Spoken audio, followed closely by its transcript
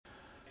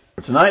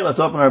Tonight, let's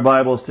open our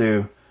Bibles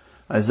to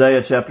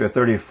Isaiah chapter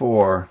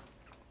 34.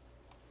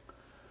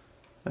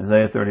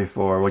 Isaiah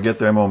 34. We'll get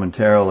there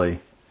momentarily.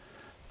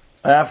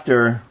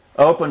 After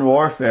open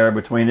warfare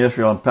between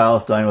Israel and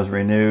Palestine was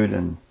renewed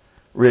and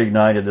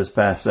reignited this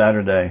past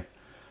Saturday,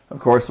 of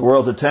course, the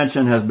world's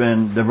attention has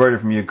been diverted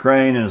from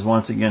Ukraine and is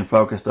once again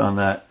focused on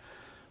that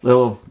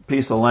little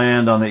piece of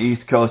land on the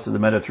east coast of the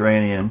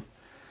Mediterranean,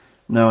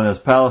 known as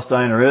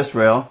Palestine or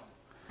Israel,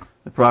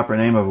 the proper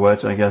name of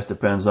which, I guess,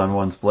 depends on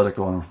one's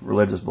political and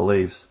religious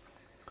beliefs.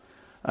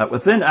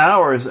 Within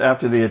hours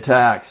after the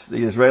attacks,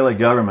 the Israeli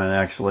government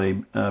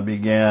actually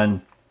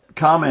began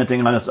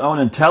commenting on its own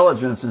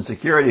intelligence and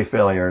security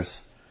failures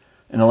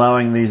in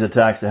allowing these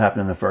attacks to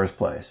happen in the first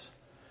place.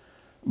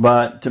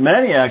 But to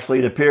many, actually,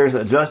 it appears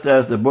that just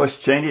as the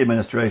Bush-Cheney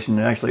administration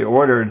actually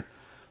ordered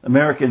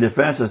American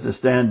defenses to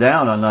stand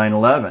down on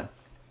 9/11,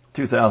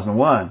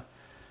 2001,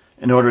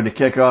 in order to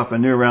kick off a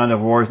new round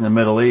of wars in the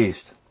Middle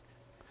East,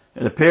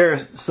 it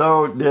appears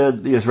so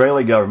did the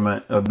Israeli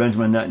government of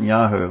Benjamin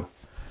Netanyahu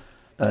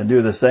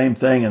do the same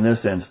thing in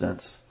this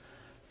instance,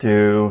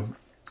 to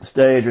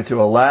stage or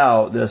to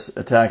allow this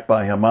attack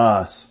by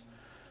Hamas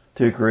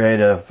to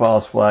create a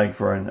false flag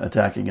for an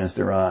attack against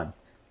Iran.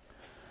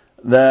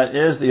 That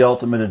is the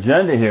ultimate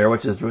agenda here,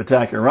 which is to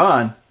attack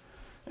Iran,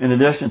 in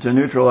addition to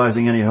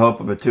neutralizing any hope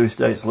of a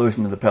two-state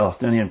solution to the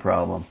Palestinian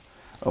problem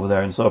over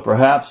there. And so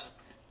perhaps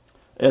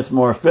it's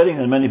more fitting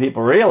than many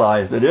people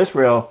realize that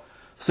Israel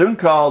soon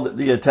called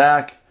the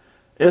attack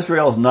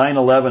Israel's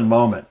 9/11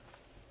 moment,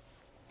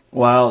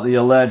 while the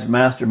alleged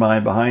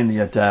mastermind behind the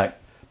attack,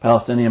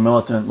 Palestinian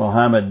militant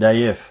Mohammed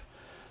Daif,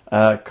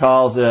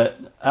 calls it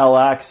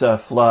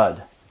Al-Aqsa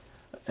flood,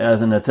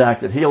 as an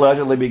attack that he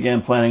allegedly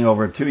began planning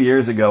over 2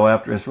 years ago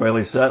after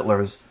Israeli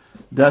settlers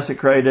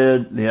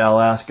desecrated the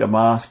Al-Aqsa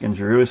Mosque in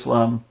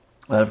Jerusalem,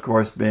 that of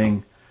course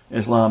being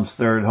Islam's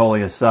third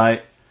holiest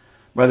site.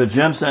 Brother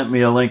Jim sent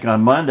me a link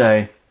on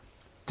Monday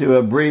to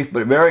a brief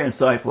but very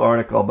insightful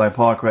article by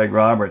Paul Craig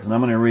Roberts, and I'm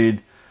going to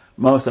read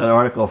most of that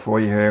article for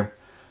you here.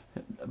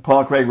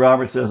 Paul Craig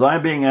Roberts says,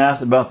 I'm being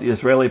asked about the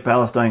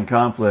Israeli-Palestine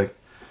conflict,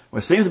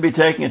 which seems to be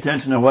taking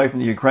attention away from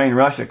the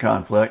Ukraine-Russia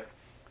conflict.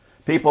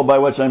 People, by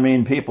which I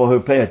mean people who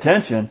pay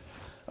attention,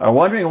 are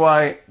wondering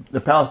why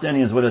the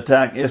Palestinians would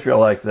attack Israel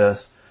like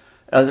this,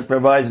 as it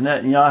provides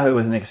Netanyahu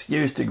with an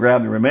excuse to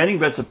grab the remaining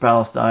bits of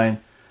Palestine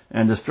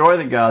and destroy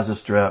the Gaza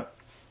Strip,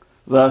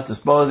 thus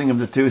disposing of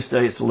the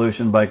two-state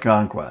solution by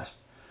conquest.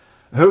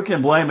 Who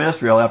can blame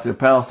Israel after the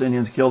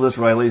Palestinians killed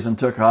Israelis and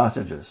took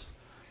hostages?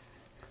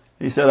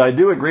 He said, I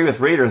do agree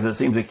with readers that it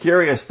seems a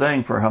curious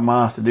thing for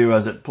Hamas to do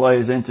as it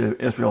plays into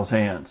Israel's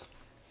hands.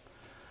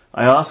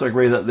 I also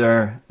agree that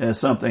there is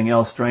something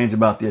else strange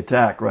about the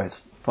attack,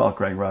 writes Paul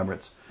Craig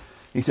Roberts.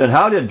 He said,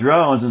 how did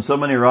drones and so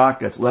many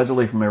rockets,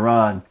 allegedly from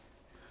Iran,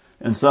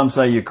 and some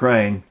say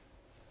Ukraine,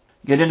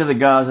 get into the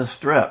Gaza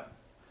Strip?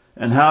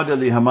 And how did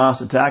the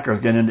Hamas attackers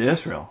get into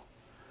Israel?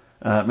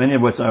 Many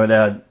of which I would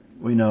add,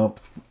 we know,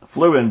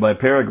 flew in by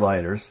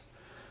paragliders.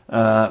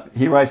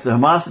 He writes, the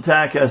Hamas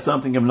attack has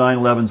something of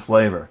 9/11's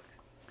flavor.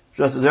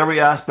 Just as every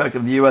aspect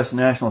of the U.S.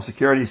 national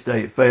security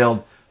state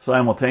failed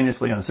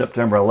simultaneously on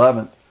September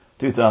 11th,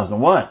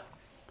 2001.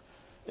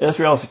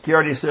 Israel's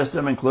security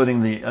system,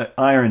 including the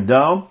Iron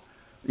Dome,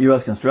 the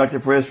U.S.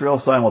 constructed for Israel,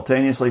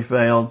 simultaneously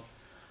failed.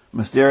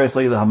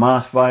 Mysteriously, the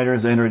Hamas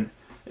fighters entered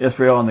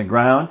Israel on the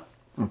ground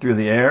and through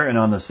the air and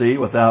on the sea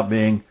without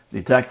being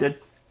detected.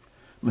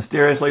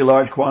 Mysteriously,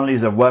 large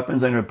quantities of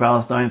weapons entered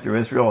Palestine through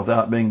Israel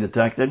without being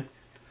detected.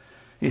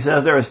 He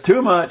says there is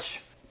too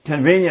much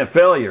convenient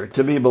failure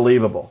to be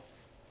believable.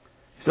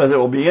 He says it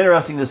will be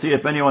interesting to see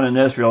if anyone in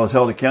Israel is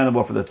held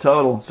accountable for the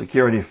total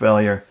security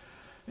failure.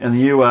 In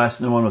the U.S.,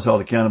 no one was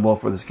held accountable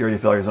for the security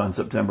failures on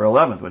September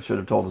 11th, which should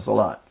have told us a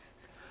lot.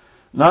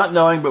 Not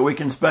knowing, but we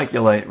can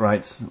speculate,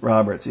 writes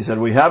Roberts. He said,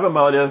 we have a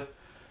motive.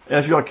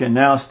 Israel can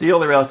now steal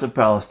the rest of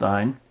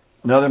Palestine.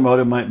 Another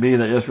motive might be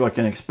that Israel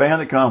can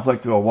expand the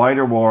conflict to a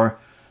wider war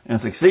and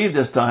succeed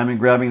this time in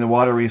grabbing the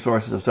water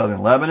resources of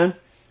southern Lebanon.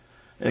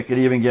 It could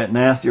even get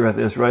nastier if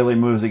Israeli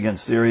moves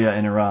against Syria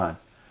and Iran.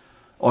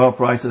 Oil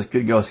prices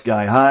could go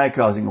sky high,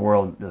 causing a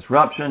world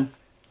disruption.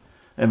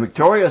 A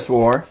victorious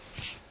war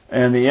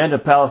and the end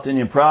of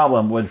Palestinian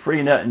problem would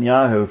free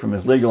Netanyahu from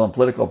his legal and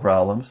political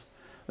problems.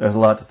 There's a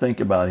lot to think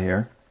about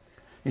here.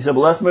 He said,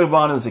 but let's move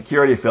on to the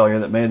security failure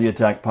that made the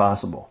attack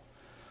possible.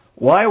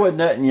 Why would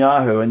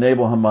Netanyahu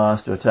enable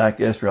Hamas to attack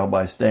Israel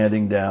by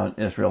standing down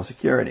Israel's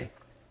security?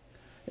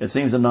 It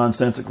seems a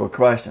nonsensical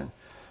question,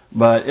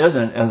 but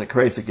isn't, as it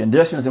creates the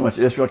conditions in which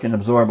Israel can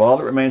absorb all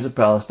that remains of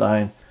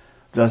Palestine,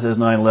 just as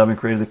 9/11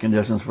 created the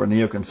conditions for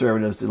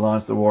neoconservatives to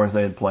launch the wars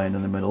they had planned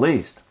in the Middle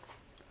East.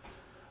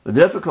 The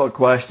difficult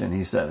question,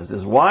 he says,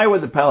 is why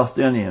would the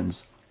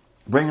Palestinians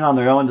bring on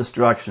their own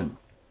destruction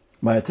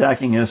by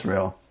attacking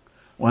Israel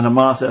when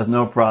Hamas has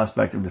no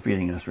prospect of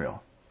defeating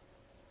Israel?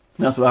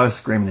 And that's what I was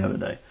screaming the other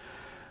day.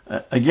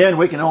 Again,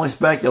 we can only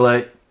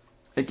speculate.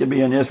 It could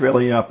be an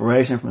Israeli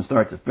operation from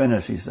start to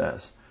finish, he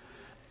says.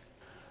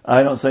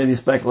 I don't say these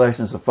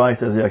speculations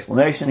suffice as the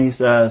explanation, he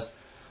says,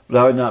 but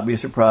I would not be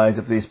surprised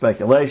if these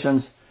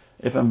speculations,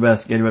 if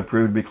investigated, would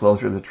prove to be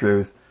closer to the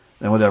truth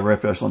than whatever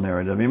official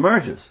narrative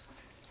emerges.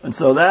 And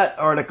so that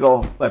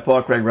article by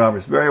Paul Craig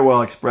Roberts very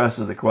well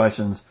expresses the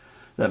questions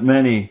that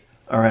many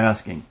are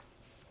asking.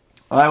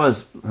 I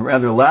was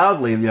rather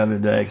loudly the other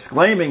day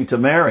exclaiming to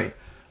Mary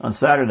on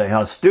Saturday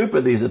how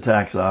stupid these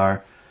attacks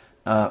are,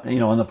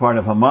 on the part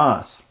of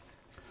Hamas.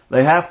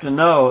 They have to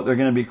know they're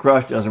going to be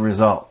crushed as a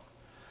result.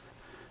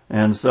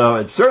 And so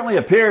it certainly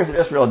appears that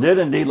Israel did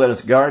indeed let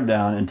its guard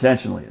down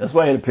intentionally. That's the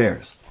way it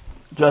appears.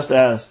 Just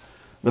as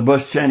the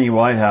Bush-Cheney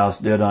White House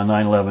did on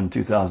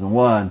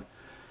 9/11/2001.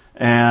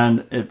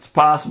 And it's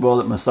possible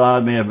that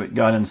Mossad may have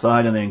got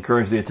inside and they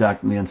encouraged the attack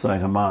from the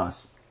inside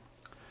Hamas,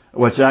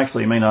 which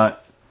actually may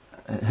not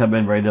have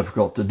been very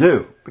difficult to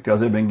do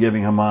because they've been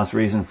giving Hamas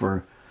reason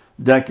for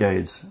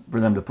decades for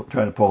them to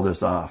try to pull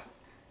this off.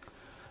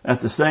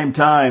 At the same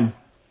time,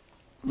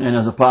 and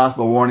as a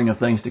possible warning of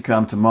things to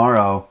come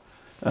tomorrow,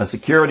 a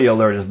security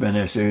alert has been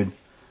issued,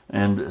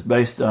 and it's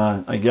based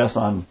on, I guess,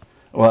 on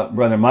what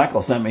Brother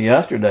Michael sent me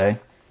yesterday,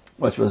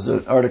 which was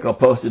an article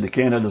posted to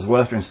Canada's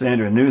Western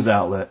Standard News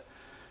outlet,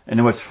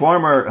 in which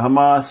former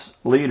Hamas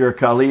leader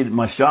Khalid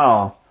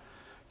Mashal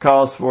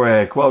calls for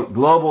a, quote,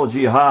 global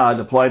jihad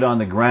applied on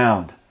the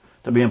ground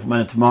to be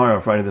implemented tomorrow,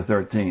 Friday the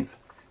 13th.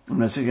 I'm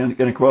just going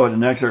to quote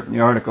an excerpt from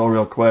the article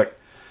real quick.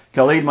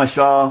 Khalid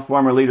Mashal,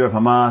 former leader of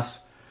Hamas,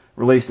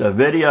 released a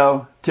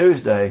video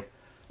Tuesday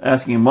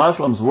asking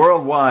Muslims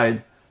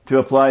worldwide to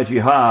apply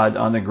jihad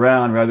on the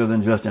ground rather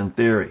than just in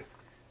theory.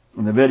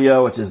 In the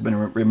video, which has been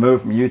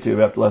removed from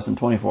YouTube after less than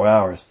 24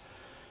 hours,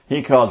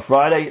 he called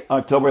Friday,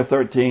 October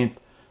 13th,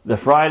 the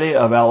Friday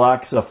of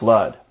Al-Aqsa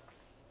flood.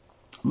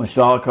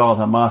 Mashal called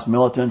Hamas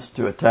militants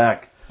to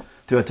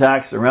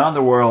attacks around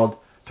the world,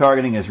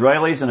 targeting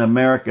Israelis and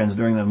Americans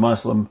during the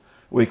Muslim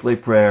weekly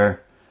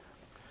prayer.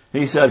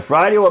 He said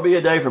Friday will be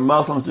a day for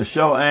Muslims to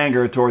show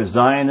anger towards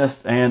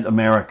Zionists and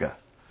America.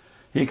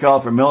 He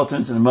called for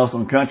militants in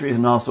Muslim countries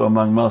and also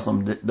among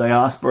Muslim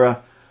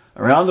diaspora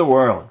around the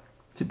world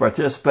to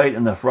participate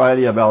in the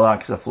Friday of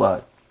Al-Aqsa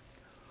flood.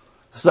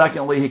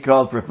 Secondly, he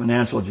called for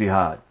financial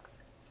jihad,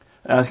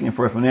 asking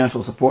for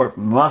financial support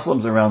from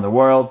Muslims around the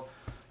world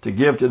to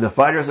give to the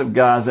fighters of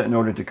Gaza in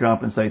order to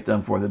compensate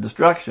them for the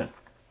destruction.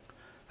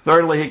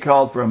 Thirdly, he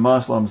called for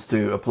Muslims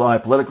to apply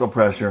political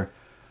pressure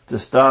to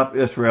stop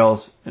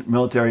Israel's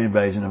military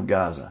invasion of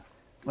Gaza.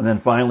 And then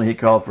finally, he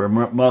called for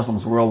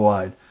Muslims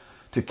worldwide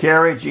to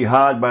carry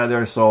jihad by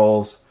their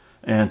souls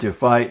and to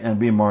fight and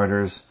be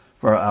martyrs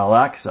for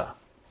Al-Aqsa.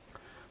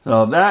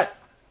 So that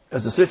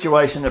is the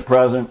situation at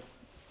present.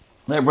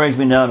 That brings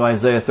me now to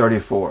Isaiah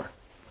 34,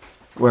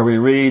 where we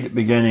read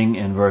beginning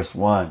in verse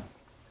 1.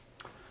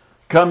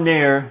 Come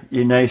near,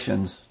 ye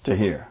nations, to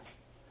hear,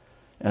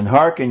 and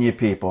hearken, ye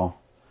people.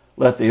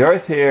 Let the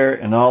earth hear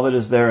and all that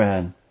is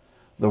therein,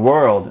 the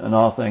world and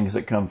all things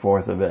that come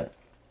forth of it.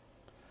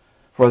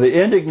 For the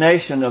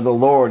indignation of the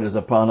Lord is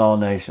upon all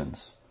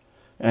nations,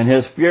 and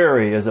his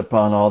fury is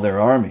upon all their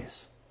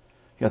armies.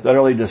 He hath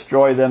utterly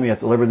destroyed them, he hath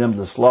delivered them to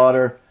the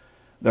slaughter.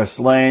 Their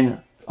slain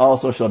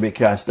also shall be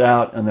cast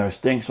out, and their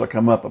stink shall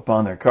come up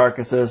upon their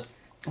carcasses,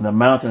 and the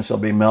mountains shall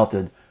be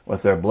melted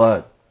with their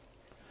blood.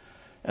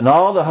 And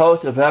all the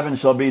host of heaven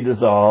shall be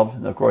dissolved,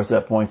 and of course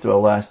that points to a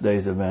last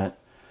days event,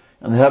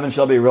 and the heavens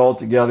shall be rolled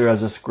together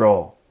as a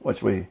scroll,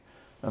 which we,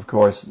 of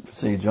course,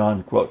 see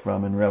John quote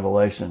from in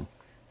Revelation.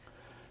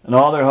 And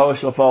all their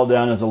hosts shall fall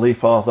down as a leaf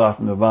falleth off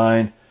from the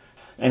vine,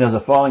 and as a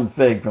falling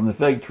fig from the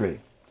fig tree,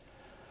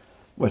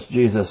 which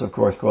Jesus, of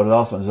course, quoted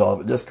also in his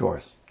Olivet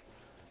Discourse.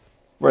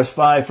 Verse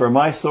 5, For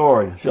my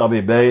sword shall be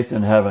bathed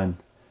in heaven.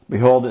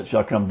 Behold, it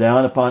shall come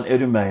down upon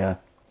Idumea,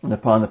 and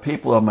upon the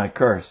people of my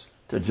curse,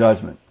 to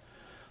judgment.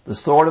 The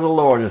sword of the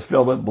Lord is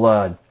filled with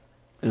blood.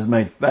 It is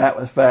made fat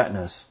with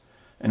fatness,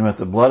 and with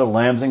the blood of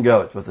lambs and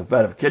goats, with the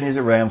fat of kidneys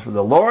of rams. For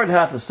the Lord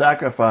hath a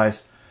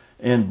sacrifice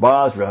in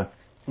Bozrah,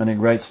 and a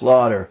great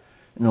slaughter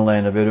in the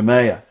land of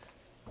Idumea.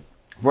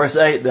 Verse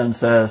 8 then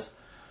says,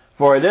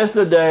 For it is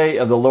the day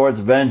of the Lord's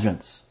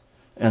vengeance,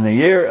 and the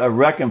year of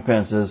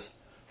recompenses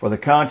for the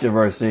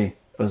controversy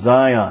of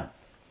Zion.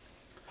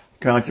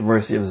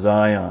 Controversy of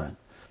Zion.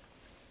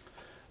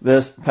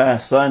 This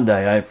past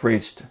Sunday I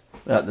preached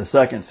that the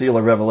second seal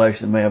of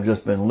Revelation may have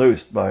just been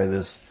loosed by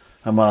this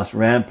Hamas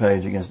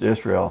rampage against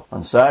Israel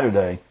on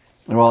Saturday.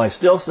 And while I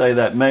still say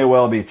that may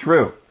well be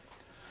true,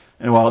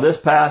 and while this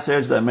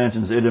passage that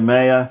mentions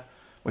Idumea,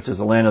 which is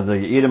the land of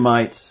the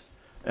Edomites,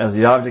 as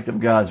the object of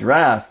God's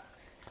wrath,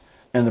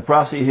 and the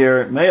prophecy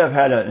here may have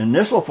had an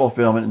initial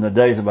fulfillment in the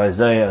days of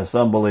Isaiah, as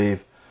some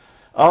believe,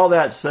 all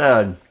that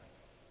said,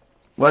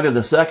 whether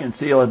the second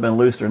seal had been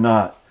loosed or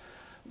not,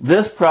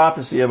 this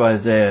prophecy of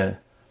Isaiah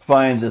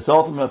finds its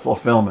ultimate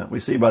fulfillment, we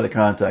see by the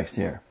context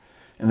here,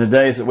 in the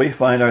days that we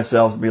find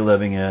ourselves to be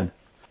living in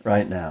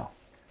right now.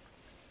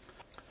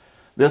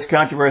 This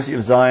controversy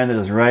of Zion that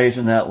has raged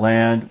in that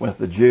land with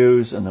the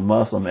Jews and the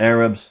Muslim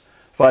Arabs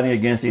fighting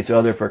against each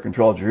other for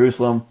control of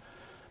Jerusalem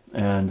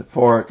and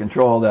for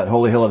control of that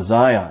holy hill of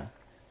Zion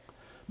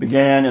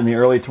began in the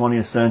early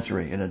 20th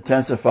century. It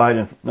intensified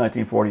in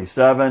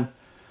 1947,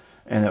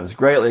 and it was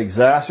greatly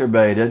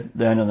exacerbated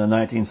then in the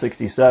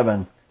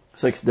 1967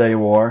 Six-Day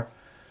War.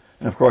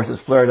 And of course,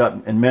 it's flared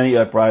up in many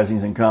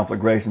uprisings and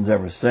conflagrations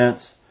ever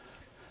since.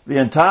 The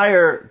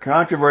entire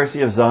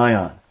controversy of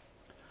Zion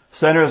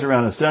centers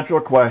around a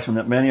central question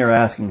that many are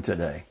asking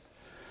today.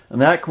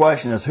 And that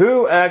question is,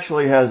 who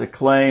actually has a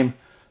claim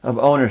of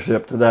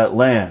ownership to that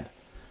land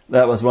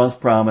that was once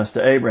promised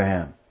to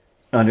Abraham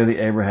under the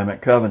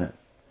Abrahamic covenant,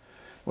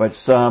 which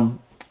some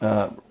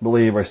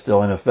believe are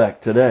still in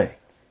effect today?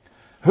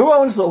 Who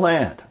owns the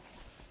land?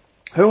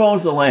 Who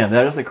owns the land?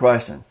 That is the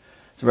question.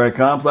 It's a very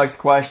complex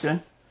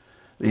question,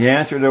 the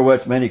answer to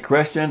which many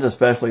Christians,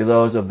 especially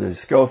those of the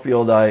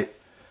Scofieldite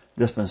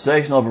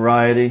dispensational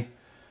variety,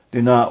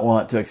 do not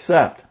want to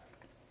accept.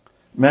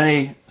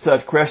 Many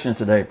such Christians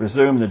today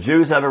presume the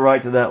Jews have a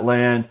right to that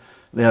land,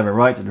 they have a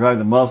right to drive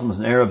the Muslims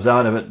and Arabs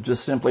out of it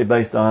just simply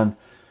based on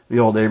the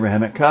old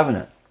Abrahamic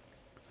covenant.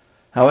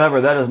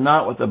 However, that is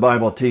not what the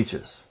Bible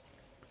teaches.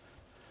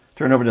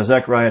 Turn over to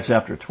Zechariah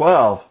chapter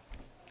 12.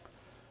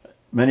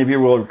 Many of you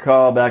will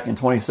recall back in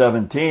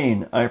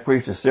 2017, I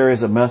preached a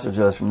series of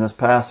messages from this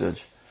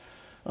passage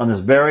on this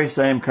very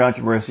same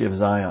controversy of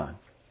Zion,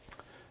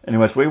 in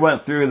which we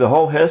went through the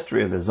whole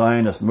history of the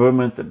Zionist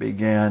movement that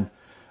began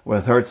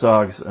with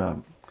Herzog's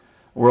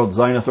World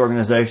Zionist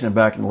Organization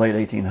back in the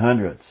late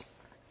 1800s.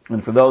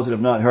 And for those that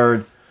have not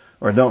heard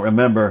or don't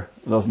remember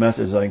those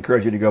messages, I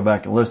encourage you to go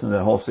back and listen to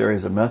that whole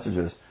series of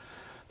messages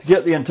to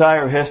get the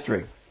entire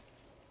history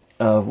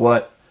of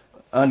what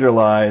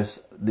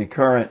underlies the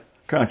current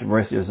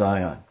controversy of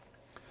Zion.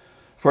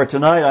 For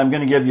tonight, I'm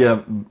going to give you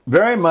a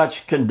very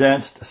much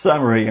condensed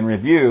summary and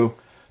review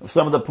of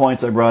some of the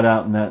points I brought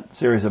out in that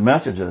series of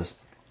messages.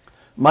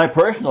 My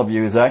personal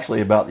view is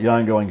actually about the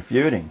ongoing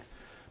feuding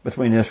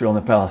between Israel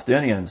and the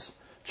Palestinians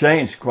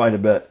changed quite a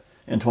bit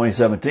in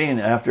 2017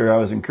 after I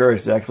was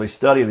encouraged to actually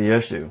study the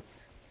issue.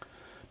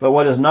 But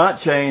what has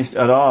not changed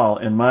at all,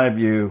 in my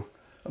view,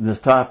 of this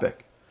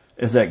topic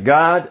is that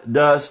God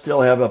does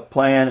still have a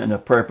plan and a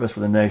purpose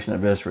for the nation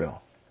of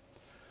Israel.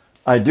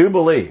 I do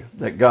believe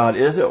that God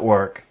is at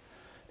work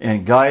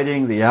in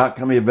guiding the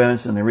outcome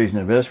events in the region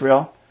of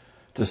Israel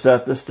to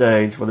set the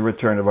stage for the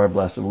return of our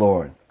blessed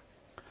Lord.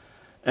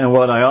 And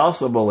what I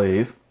also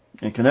believe,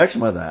 in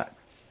connection with that,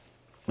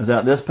 is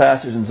that this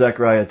passage in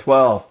Zechariah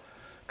 12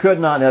 could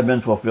not have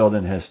been fulfilled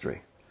in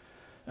history.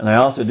 And I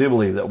also do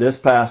believe that this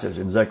passage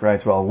in Zechariah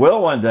 12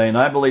 will one day, and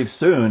I believe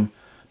soon,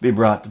 be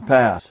brought to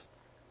pass.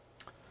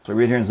 So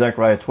read here in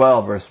Zechariah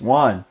 12, verse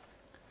 1,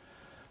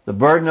 "The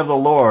burden of the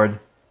Lord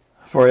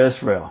for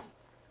Israel,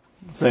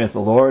 saith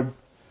the Lord,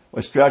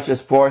 which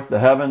stretcheth forth the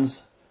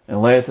heavens,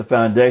 and layeth the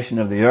foundation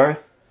of the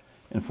earth,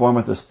 and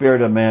formeth the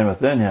spirit of man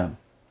within him.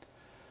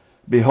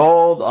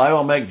 Behold, I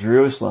will make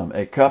Jerusalem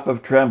a cup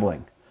of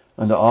trembling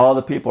unto all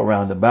the people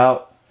round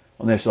about,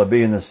 when they shall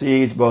be in the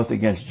siege both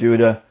against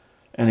Judah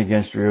and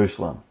against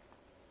Jerusalem.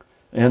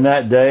 In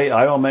that day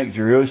I will make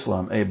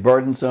Jerusalem a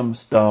burdensome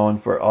stone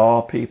for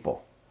all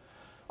people.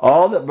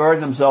 All that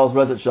burden themselves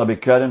with it shall be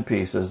cut in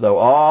pieces, though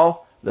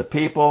all the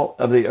people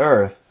of the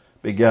earth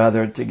be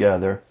gathered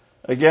together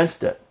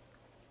against it."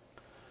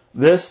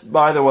 This,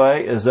 by the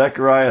way, is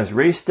Zechariah's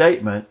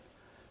restatement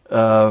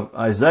of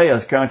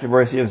Isaiah's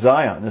controversy of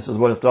Zion. This is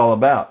what it's all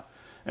about.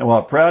 And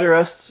while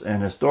preterists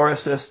and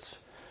historicists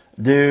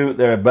do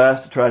their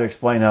best to try to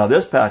explain how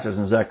this passage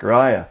in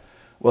Zechariah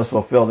was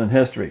fulfilled in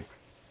history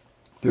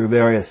through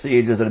various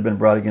sieges that have been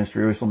brought against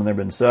Jerusalem, and there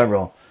have been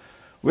several,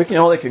 we can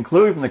only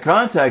conclude from the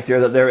context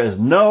here that there is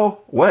no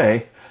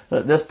way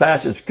that this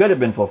passage could have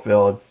been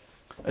fulfilled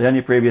at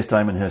any previous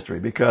time in history,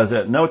 because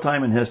at no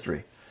time in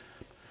history,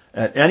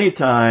 at any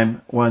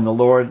time when the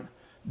Lord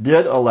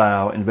did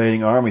allow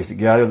invading armies to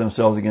gather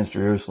themselves against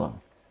Jerusalem,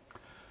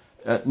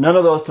 at none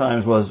of those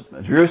times was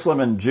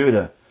Jerusalem and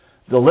Judah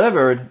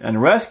delivered and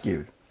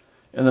rescued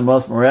in the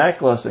most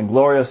miraculous and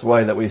glorious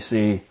way that we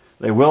see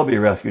they will be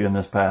rescued in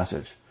this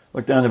passage.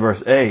 Look down to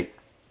verse 8,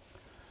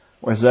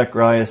 where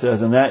Zechariah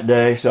says, "In that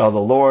day shall the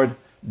Lord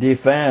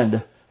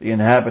defend the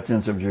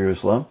inhabitants of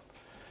Jerusalem.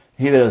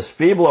 He that is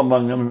feeble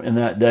among them in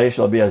that day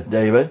shall be as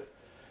David,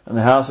 and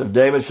the house of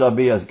David shall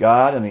be as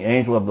God, and the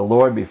angel of the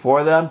Lord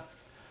before them.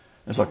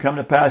 It shall come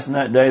to pass in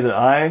that day that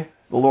I,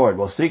 the Lord,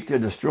 will seek to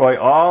destroy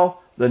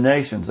all the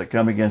nations that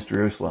come against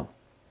Jerusalem.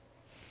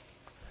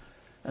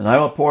 And I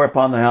will pour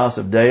upon the house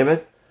of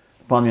David,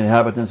 upon the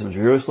inhabitants of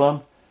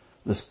Jerusalem,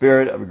 the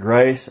spirit of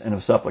grace and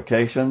of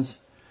supplications,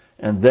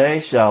 and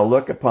they shall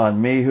look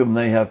upon me whom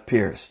they have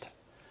pierced,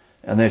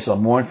 and they shall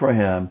mourn for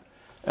him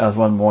as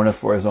one mourneth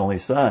for his only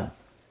son,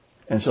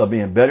 and shall be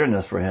in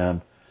bitterness for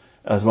him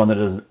as one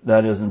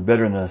that is in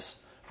bitterness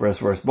for his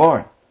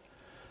firstborn."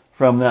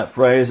 From that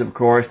phrase, of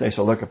course, "they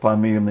shall look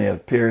upon me whom they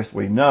have pierced,"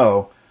 we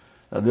know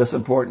that this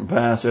important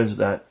passage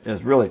that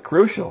is really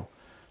crucial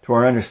to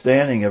our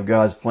understanding of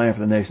God's plan for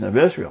the nation of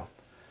Israel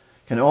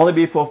can only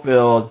be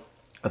fulfilled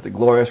at the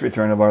glorious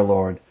return of our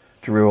Lord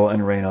to rule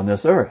and reign on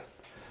this earth,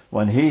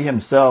 when He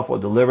Himself will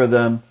deliver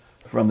them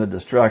from the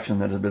destruction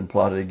that has been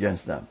plotted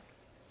against them.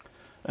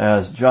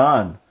 As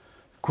John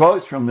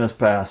quotes from this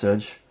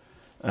passage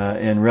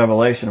in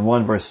Revelation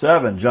 1 verse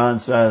 7, John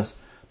says,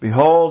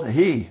 "Behold,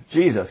 he,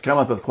 Jesus,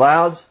 cometh with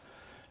clouds,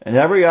 and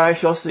every eye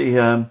shall see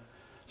him."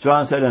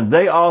 John said, "And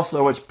they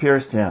also which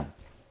pierced him."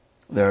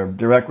 They're a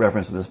direct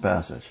reference to this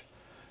passage.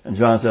 And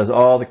John says,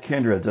 "All the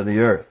kindreds of the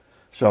earth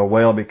shall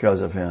wail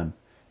because of him.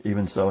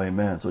 Even so,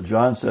 amen." So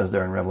John says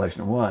there in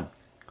Revelation 1,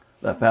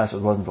 that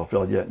passage wasn't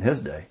fulfilled yet in his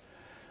day.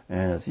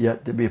 And it's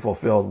yet to be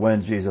fulfilled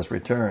when Jesus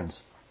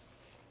returns.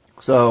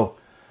 So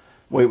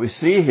what we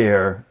see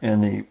here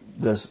in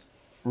this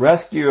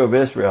rescue of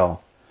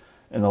Israel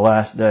in the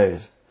last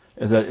days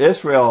is that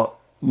Israel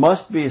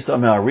must be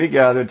somehow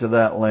regathered to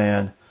that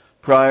land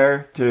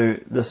prior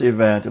to this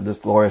event of this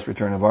glorious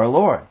return of our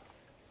Lord.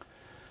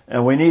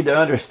 And we need to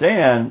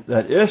understand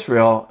that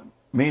Israel,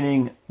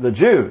 meaning the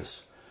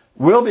Jews,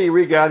 will be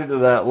regathered to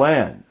that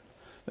land.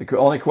 The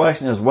only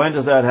question is, when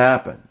does that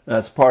happen?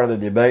 That's part of the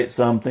debate.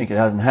 Some think it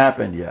hasn't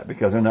happened yet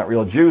because they're not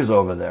real Jews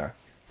over there.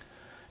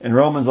 In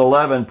Romans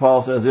 11,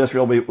 Paul says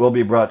Israel will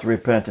be brought to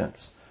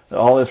repentance, that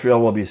all Israel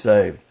will be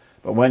saved.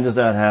 But when does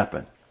that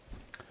happen?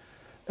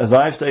 As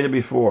I've stated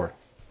before,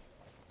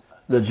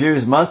 the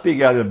Jews must be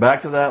gathered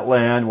back to that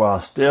land while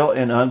still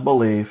in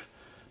unbelief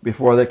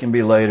before they can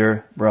be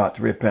later brought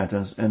to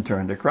repentance and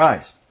turn to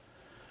Christ.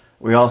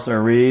 We also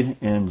read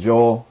in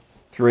Joel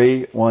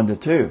 3,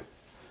 1-2,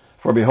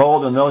 "For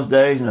behold, in those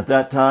days and at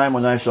that time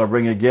when I shall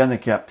bring again the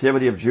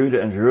captivity of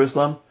Judah and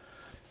Jerusalem,"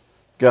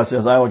 God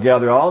says, "I will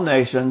gather all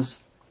nations,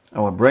 I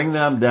will bring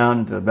them down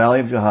into the valley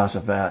of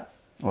Jehoshaphat,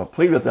 I will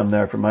plead with them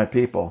there for my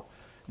people,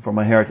 and for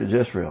my heritage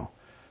Israel,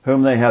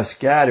 whom they have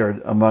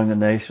scattered among the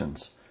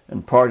nations,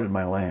 and parted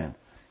my land."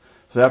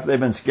 So after they've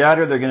been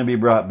scattered, they're going to be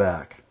brought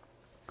back.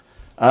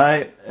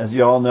 I, as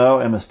you all know,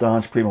 am a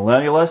staunch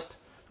premillennialist,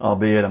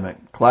 albeit I'm a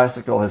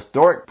classical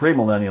historic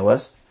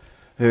premillennialist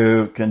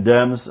who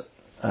condemns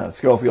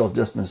Scofield's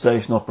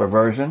dispensational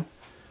perversion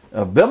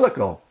of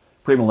biblical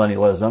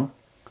premillennialism.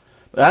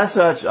 But as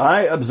such,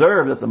 I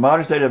observe that the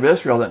modern state of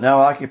Israel that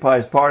now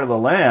occupies part of the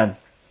land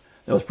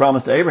that was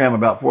promised to Abraham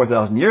about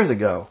 4,000 years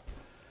ago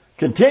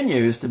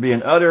continues to be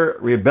in utter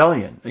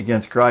rebellion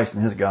against Christ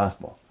and his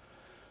gospel,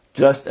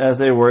 just as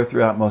they were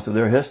throughout most of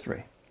their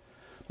history.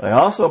 But I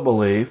also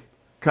believe,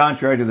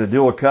 contrary to the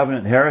dual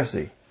covenant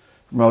heresy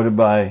promoted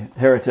by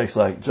heretics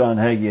like John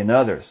Hagee and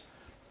others,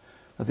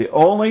 that the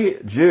only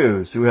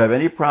Jews who have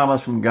any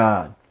promise from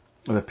God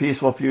of a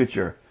peaceful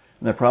future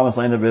in the promised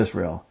land of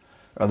Israel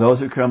are those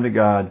who come to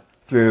God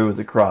through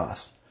the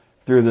cross,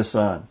 through the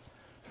Son,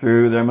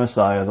 through their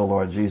Messiah, the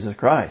Lord Jesus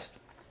Christ.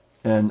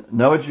 And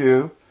no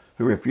Jew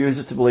who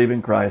refuses to believe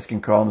in Christ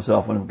can call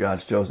himself one of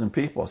God's chosen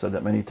people. I've said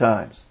that many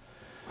times.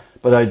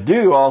 But I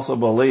do also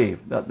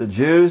believe that the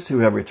Jews who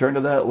have returned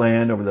to that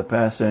land over the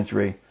past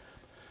century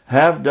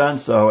have done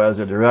so as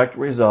a direct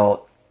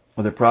result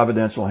of the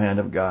providential hand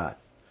of God,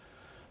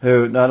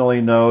 who not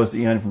only knows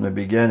the end from the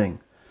beginning,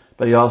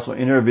 but he also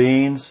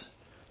intervenes.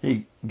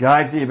 He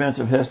guides the events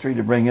of history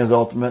to bring his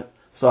ultimate,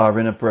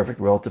 sovereign, and perfect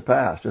will to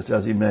pass, just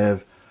as he may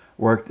have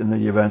worked in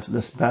the events of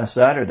this past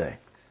Saturday.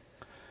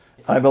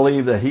 I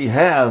believe that he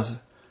has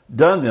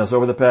done this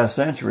over the past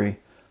century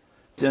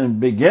in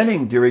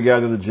beginning to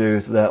regather the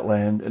Jews to that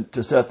land and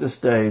to set the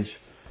stage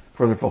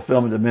for the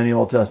fulfillment of many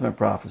Old Testament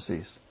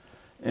prophecies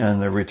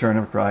and the return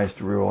of Christ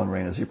to rule and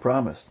reign as he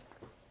promised.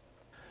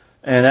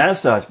 And as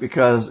such,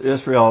 because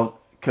Israel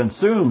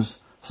consumes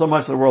so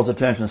much of the world's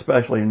attention,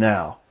 especially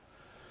now,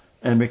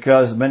 and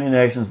because many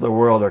nations of the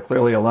world are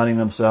clearly aligning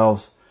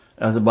themselves,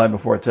 as the Bible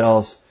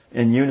foretells,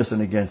 in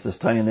unison against this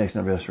tiny nation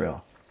of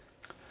Israel,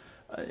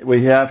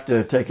 we have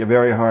to take a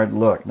very hard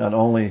look, not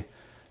only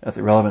at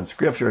the relevant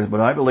scriptures,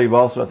 but I believe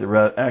also at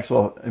the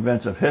actual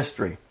events of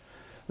history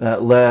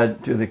that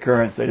led to the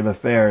current state of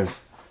affairs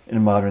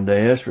in modern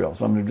day Israel.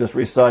 So I'm going to just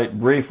recite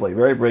briefly,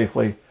 very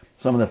briefly,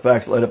 some of the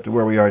facts that led up to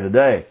where we are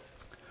today.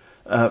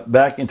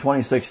 Back in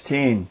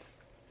 2016,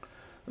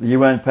 the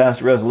UN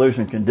passed a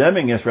resolution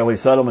condemning Israeli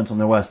settlements on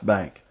the West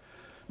Bank,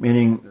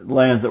 meaning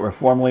lands that were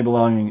formerly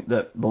belonged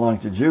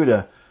to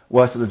Judah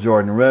west of the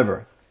Jordan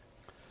River.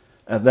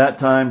 At that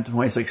time,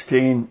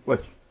 2016,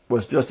 which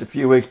was just a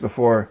few weeks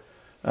before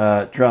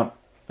Trump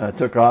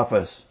took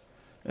office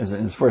in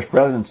his first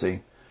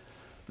presidency,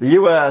 the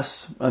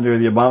U.S., under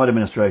the Obama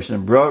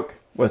administration, broke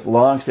with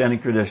long-standing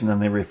tradition,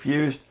 and they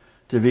refused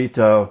to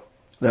veto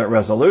that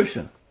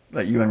resolution,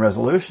 that UN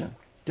resolution,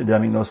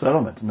 condemning those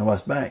settlements in the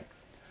West Bank.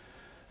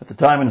 At the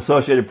time, an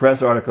Associated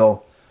Press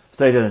article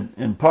stated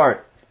in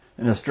part,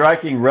 "In a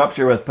striking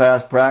rupture with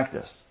past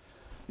practice,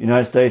 the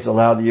United States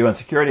allowed the UN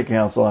Security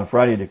Council on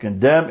Friday to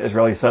condemn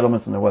Israeli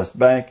settlements in the West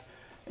Bank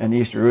and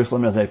East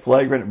Jerusalem as a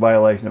flagrant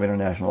violation of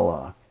international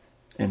law.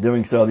 In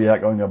doing so, the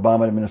outgoing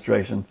Obama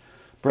administration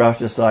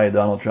brushed aside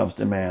Donald Trump's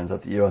demands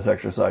that the U.S.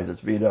 exercise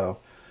its veto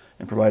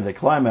and provided a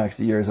climax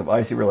to years of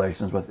icy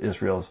relations with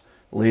Israel's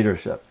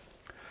leadership."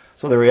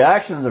 So the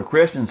reactions of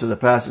Christians to the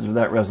passage of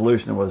that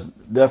resolution was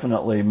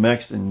definitely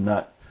mixed and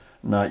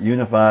not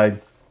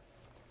unified.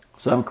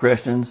 Some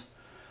Christians,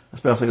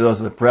 especially those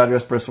of the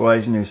preterist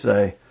persuasion, who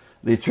say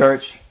the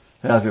church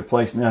has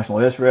replaced national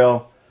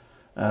Israel.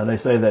 They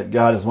say that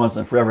God is once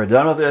and forever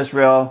done with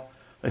Israel,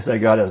 They say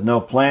God has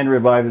no plan to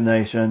revive the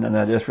nation, and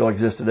that Israel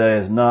exists today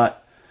is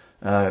not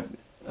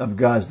of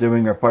God's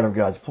doing or part of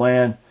God's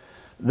plan.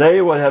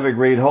 They would have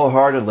agreed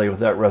wholeheartedly with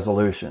that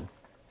resolution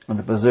and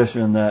the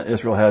position that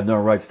Israel had no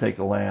right to take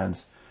the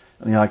lands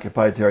and the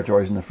occupied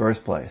territories in the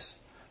first place.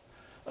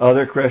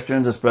 Other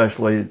Christians,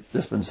 especially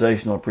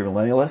dispensational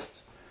premillennialists,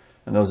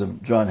 and those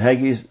of John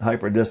Hagee's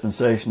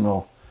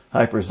hyper-dispensational,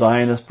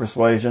 hyper-Zionist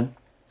persuasion,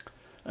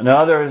 and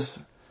others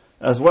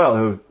as well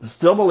who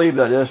still believe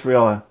that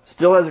Israel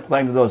still has a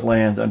claim to those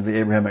lands under the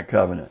Abrahamic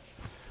covenant,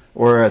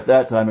 were at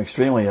that time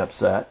extremely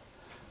upset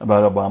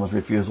about Obama's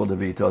refusal to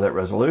veto that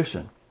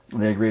resolution.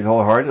 And they agreed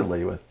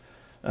wholeheartedly with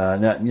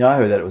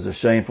Netanyahu that it was a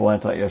shameful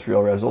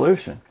anti-Israel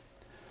resolution.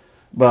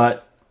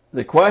 But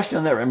the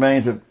question that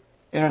remains of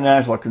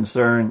international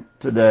concern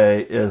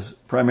today is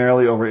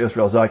primarily over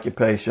Israel's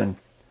occupation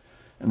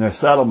and their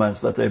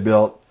settlements that they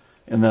built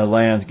in the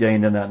lands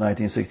gained in that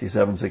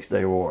 1967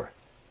 Six-Day War,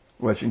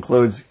 which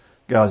includes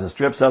Gaza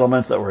Strip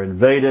settlements that were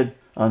invaded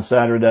on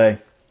Saturday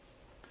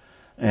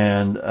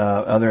and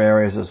other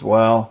areas as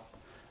well,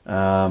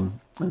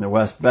 in the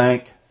West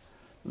Bank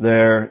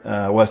there,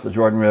 west of the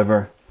Jordan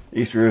River,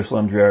 East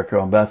Jerusalem,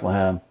 Jericho, and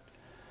Bethlehem.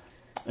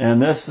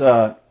 And this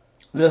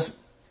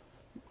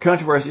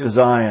controversy of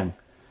Zion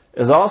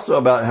is also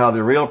about how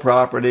the real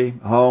property,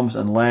 homes,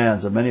 and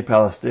lands of many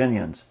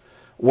Palestinians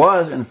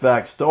was in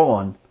fact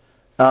stolen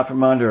out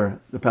from under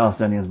the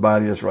Palestinians by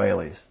the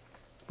Israelis,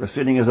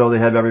 proceeding as though they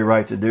had every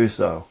right to do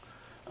so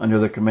under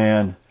the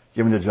command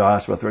given to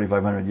Joshua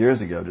 3,500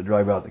 years ago to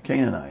drive out the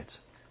Canaanites,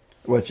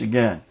 which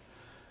again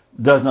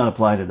does not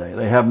apply today.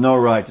 They have no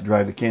right to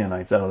drive the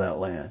Canaanites out of that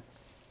land.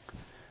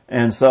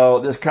 And so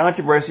this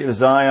controversy of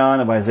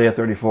Zion, of Isaiah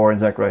 34 and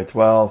Zechariah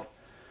 12,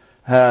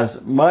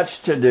 has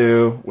much to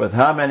do with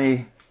how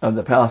many of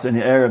the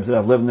Palestinian Arabs that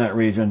have lived in that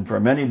region for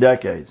many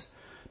decades,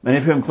 many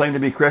of whom claim to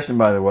be Christian,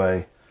 by the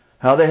way,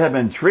 how they have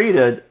been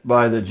treated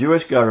by the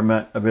Jewish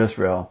government of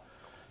Israel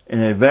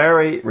in a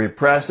very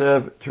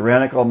repressive,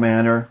 tyrannical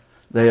manner.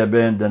 They have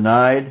been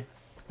denied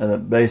the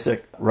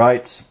basic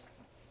rights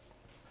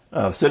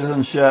of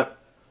citizenship,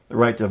 the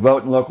right to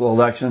vote in local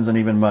elections, and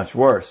even much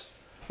worse,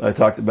 that I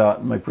talked about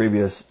in my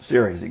previous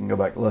series you can go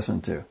back and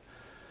listen to.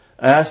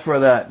 As for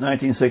that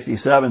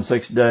 1967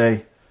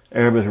 Six-Day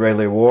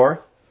Arab-Israeli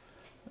War,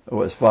 it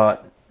was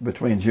fought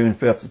between June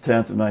 5th to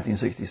 10th of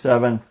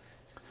 1967.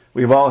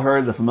 We've all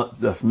heard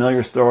the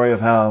familiar story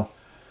of how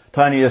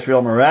tiny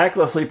Israel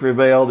miraculously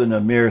prevailed in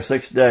a mere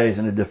 6 days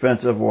in a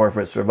defensive war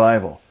for its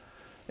survival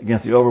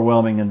against the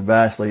overwhelming and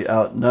vastly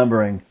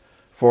outnumbering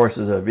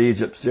forces of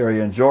Egypt,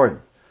 Syria, and Jordan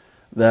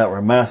that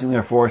were massing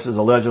their forces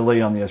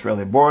allegedly on the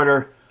Israeli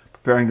border,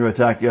 preparing to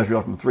attack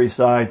Israel from 3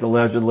 sides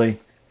allegedly.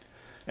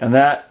 And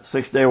that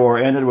 6-day war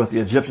ended with the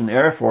Egyptian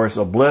Air Force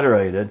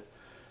obliterated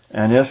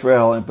and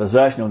Israel in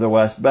possession of the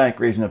West Bank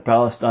region of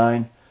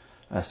Palestine,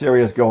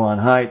 Syria's Golan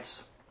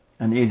Heights,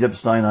 and Egypt's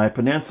Sinai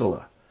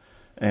Peninsula,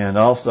 and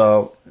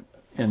also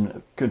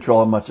in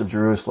control of much of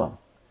Jerusalem.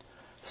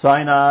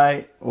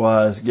 Sinai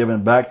was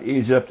given back to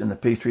Egypt in the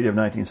Peace Treaty of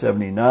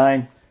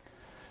 1979,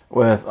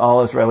 with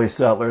all Israeli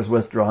settlers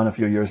withdrawn a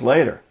few years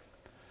later.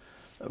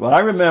 But I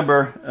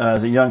remember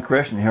as a young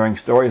Christian hearing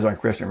stories on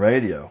Christian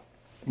radio,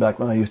 back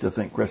when I used to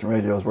think Christian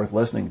radio was worth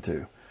listening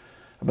to,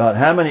 about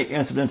how many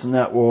incidents in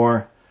that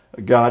war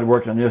God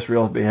worked on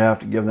Israel's behalf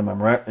to give them a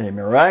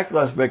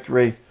miraculous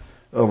victory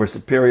over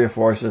superior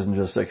forces in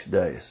just 6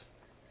 days.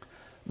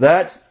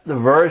 That's the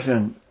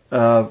version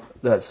of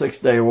that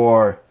 6-day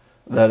war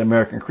that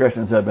American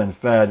Christians have been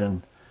fed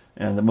and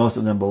that most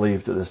of them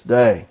believe to this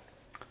day.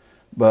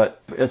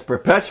 But it's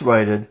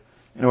perpetuated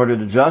in order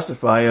to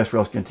justify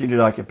Israel's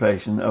continued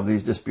occupation of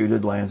these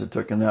disputed lands it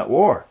took in that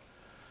war.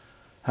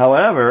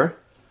 However,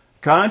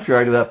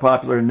 contrary to that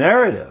popular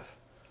narrative,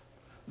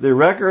 the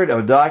record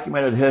of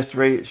documented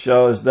history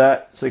shows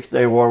that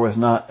 6-day war was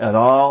not at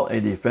all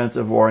a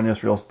defensive war on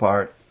Israel's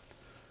part,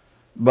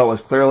 but was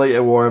clearly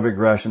a war of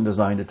aggression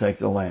designed to take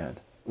the land,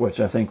 which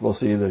I think we'll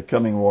see the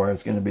coming war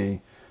is going to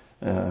be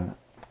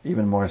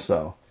even more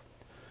so.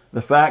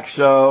 The facts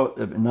show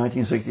that in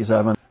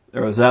 1967,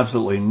 there was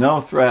absolutely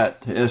no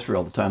threat to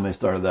Israel at the time they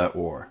started that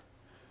war.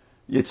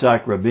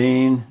 Yitzhak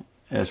Rabin,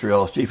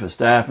 Israel's chief of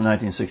staff in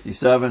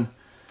 1967,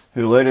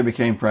 who later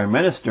became prime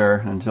minister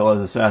until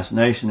his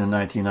assassination in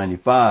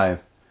 1995,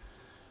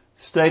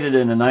 stated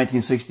in a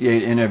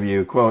 1968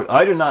 interview, quote,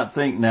 "I do not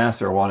think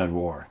Nasser wanted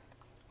war.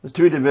 The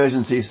 2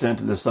 divisions he sent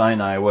to the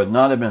Sinai would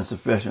not have been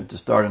sufficient to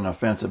start an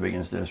offensive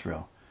against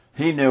Israel.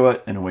 He knew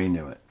it, and we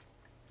knew it."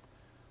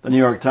 The New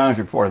York Times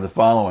reported the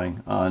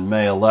following on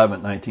May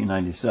 11,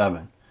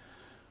 1997.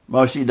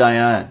 Moshe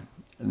Dayan,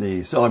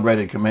 the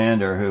celebrated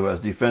commander who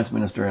was defense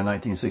minister in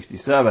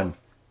 1967,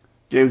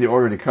 gave the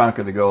order to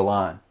conquer the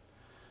Golan.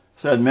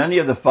 Said many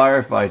of the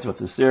firefights with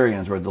the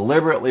Syrians were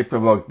deliberately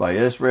provoked by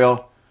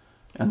Israel,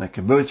 and the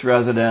kibbutz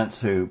residents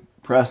who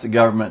pressed the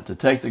government to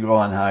take the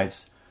Golan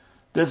Heights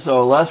did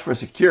so less for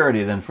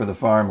security than for the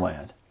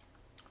farmland.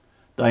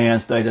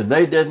 Dayan stated,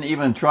 "They didn't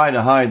even try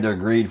to hide their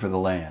greed for the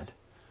land.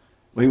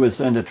 We would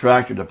send a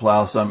tractor to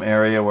plow some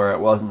area where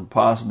it wasn't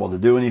possible to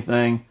do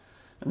anything,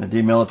 in the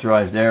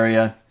demilitarized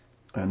area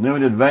and knew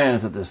in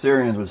advance that the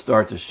Syrians would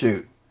start to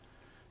shoot.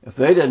 If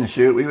they didn't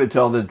shoot, we would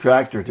tell the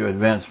detractor to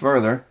advance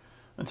further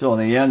until in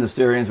the end the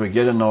Syrians would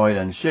get annoyed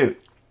and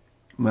shoot.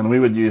 And then we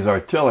would use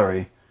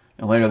artillery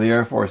and later the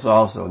Air Force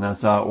also, and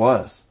that's how it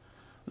was.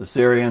 The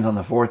Syrians on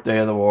the fourth day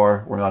of the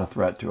war were not a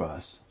threat to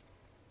us.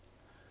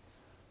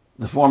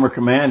 The former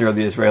commander of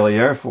the Israeli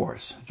Air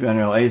Force,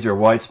 General Ezer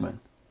Weizmann,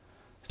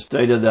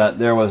 stated that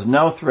there was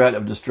no threat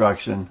of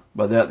destruction,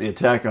 but that the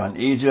attack on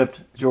Egypt,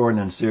 Jordan,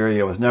 and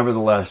Syria was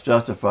nevertheless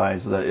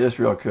justified so that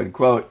Israel could,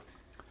 quote,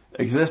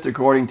 exist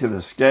according to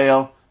the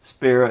scale,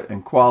 spirit,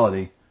 and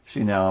quality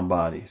she now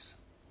embodies.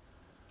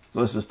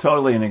 So this was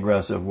totally an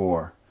aggressive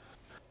war.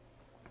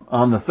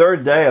 On the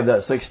third day of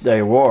that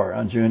 6-day war,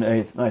 on June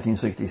 8,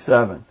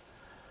 1967,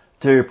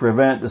 to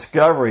prevent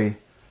discovery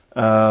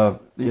of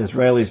the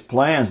Israelis'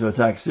 plans to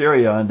attack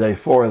Syria on day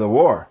 4 of the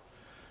war,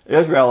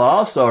 Israel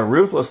also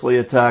ruthlessly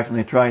attacked and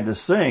they tried to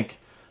sink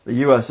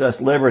the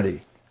USS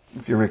Liberty,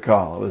 if you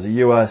recall. It was a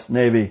U.S.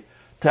 Navy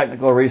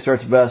technical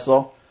research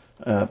vessel,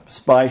 a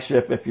spy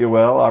ship, if you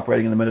will,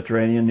 operating in the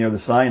Mediterranean near the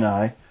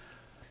Sinai.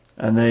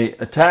 And they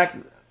attacked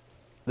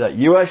that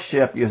U.S.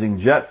 ship using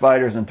jet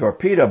fighters and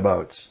torpedo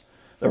boats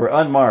that were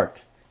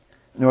unmarked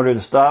in order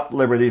to stop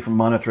Liberty from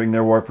monitoring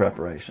their war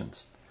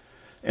preparations.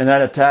 In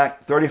that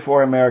attack,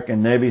 34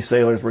 American Navy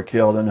sailors were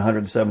killed and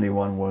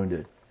 171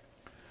 wounded.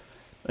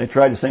 They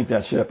tried to sink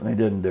that ship and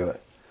they didn't do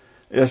it.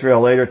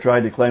 Israel later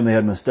tried to claim they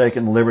had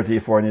mistaken the Liberty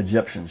for an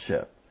Egyptian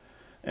ship.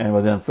 And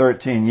within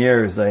 13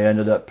 years, they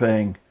ended up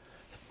paying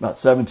about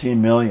 $17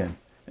 million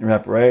in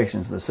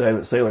reparations to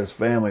the sailor's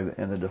family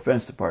and the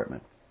Defense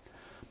Department.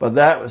 But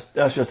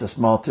that's just a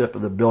small tip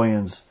of the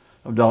billions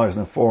of dollars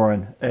in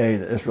foreign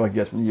aid that Israel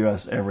gets from the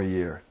U.S. every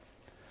year.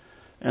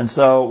 And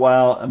so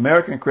while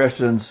American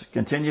Christians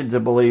continued to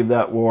believe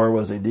that war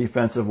was a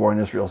defensive war on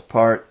Israel's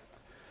part,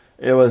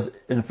 it was,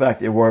 in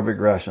fact, a war of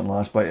aggression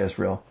launched by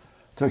Israel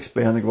to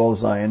expand the goal of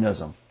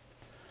Zionism.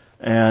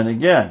 And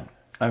again,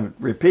 I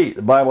repeat,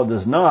 the Bible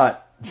does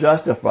not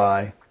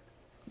justify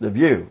the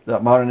view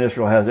that modern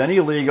Israel has any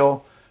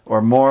legal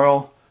or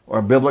moral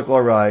or biblical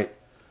right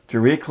to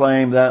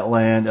reclaim that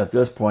land at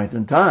this point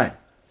in time.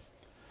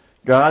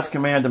 God's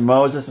command to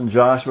Moses and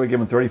Joshua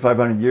given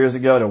 3,500 years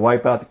ago to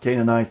wipe out the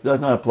Canaanites does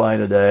not apply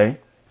today,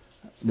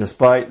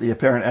 despite the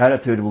apparent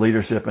attitude of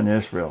leadership in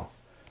Israel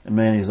and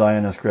many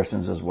Zionist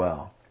Christians as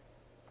well.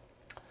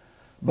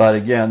 But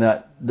again,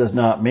 that does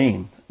not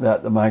mean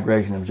that the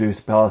migration of Jews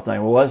to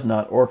Palestine was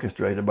not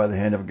orchestrated by the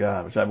hand of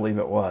God, which I believe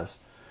it was.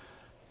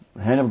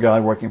 The hand of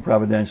God working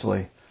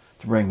providentially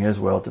to bring His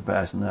will to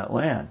pass in that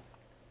land.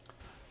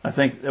 I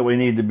think that we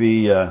need to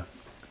be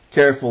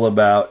careful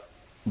about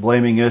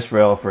blaming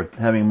Israel for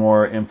having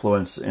more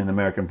influence in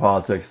American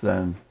politics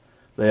than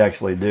they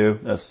actually do.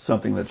 That's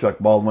something that Chuck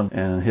Baldwin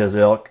and his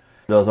ilk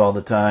does all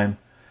the time.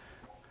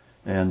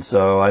 And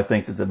so I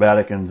think that the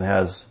Vatican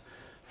has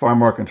far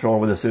more control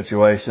over the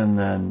situation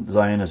than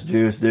Zionist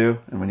Jews do,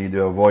 and we need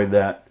to avoid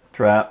that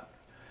trap.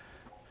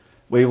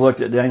 We've looked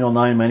at Daniel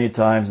 9 many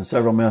times in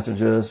several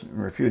messages,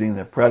 refuting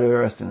the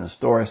preterist and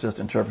historicist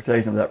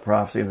interpretation of that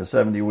prophecy of the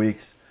 70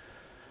 weeks.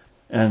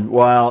 And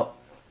while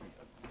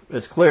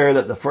it's clear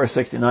that the first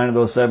 69 of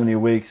those 70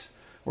 weeks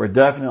were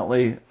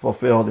definitely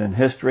fulfilled in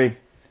history,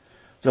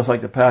 just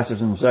like the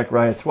passage in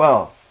Zechariah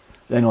 12,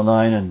 Daniel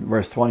 9 and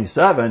verse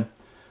 27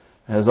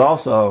 has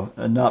also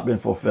not been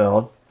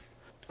fulfilled.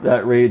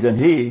 That reads, and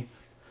He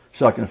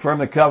shall confirm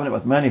the covenant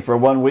with many for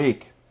 1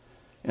 week.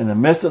 In the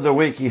midst of the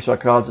week He shall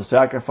cause the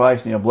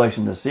sacrifice and the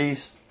oblation to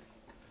cease.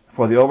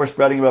 For the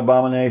overspreading of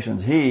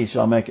abominations He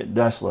shall make it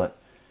desolate,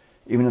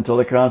 even until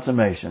the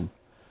consummation,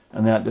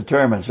 and that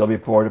determined shall be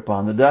poured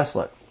upon the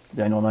desolate.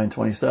 Daniel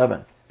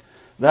 9:27.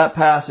 That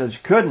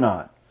passage could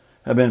not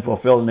have been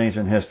fulfilled in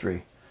ancient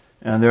history,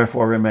 and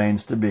therefore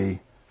remains to be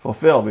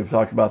fulfilled. We've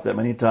talked about that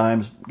many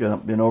times,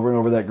 been over and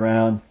over that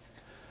ground.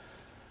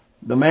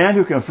 The man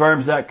who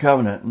confirms that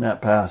covenant in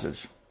that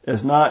passage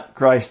is not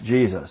Christ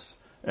Jesus,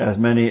 as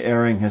many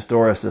erring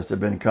historicists have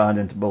been conned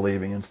into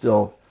believing and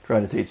still try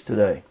to teach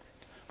today,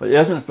 but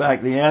is in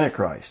fact the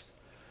Antichrist,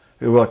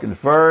 who will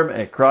confirm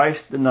a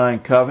Christ-denying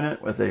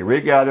covenant with a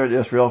regathered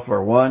Israel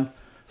for 1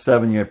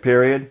 7-year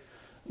period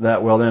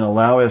that will then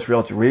allow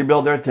Israel to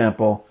rebuild their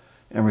temple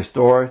and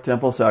restore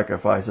temple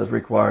sacrifices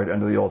required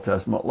under the Old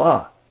Testament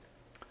law.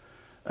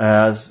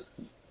 As,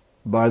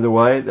 by the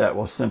way, that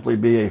will simply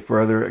be a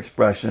further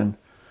expression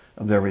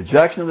of their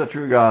rejection of the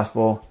true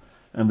gospel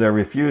and their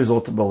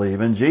refusal to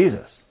believe in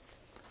Jesus.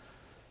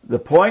 The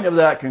point of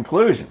that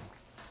conclusion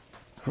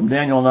from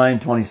Daniel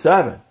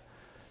 9:27,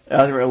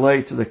 as it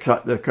relates to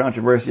the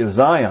controversy of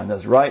Zion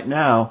that's right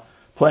now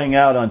playing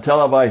out on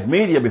televised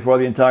media before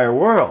the entire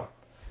world,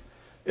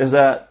 is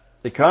that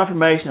the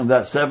confirmation of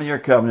that 7-year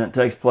covenant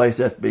takes place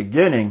at the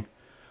beginning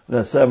of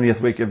that 70th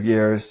week of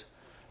years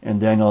in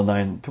Daniel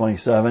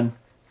 9:27,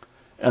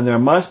 and there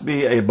must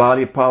be a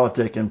body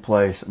politic in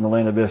place in the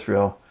land of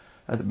Israel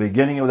at the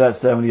beginning of that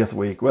 70th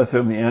week with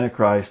whom the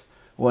Antichrist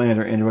will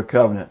enter into a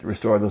covenant to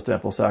restore those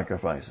temple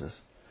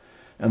sacrifices.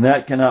 And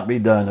that cannot be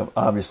done,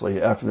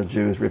 obviously, after the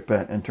Jews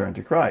repent and turn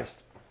to Christ,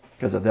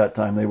 because at that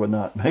time they would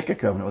not make a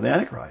covenant with the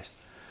Antichrist.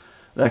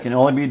 That can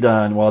only be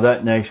done while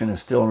that nation is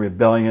still in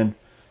rebellion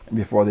and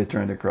before they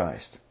turn to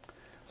Christ.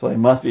 So they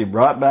must be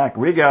brought back,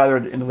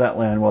 regathered into that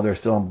land while they're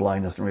still in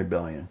blindness and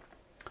rebellion.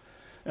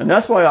 And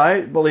that's why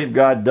I believe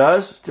God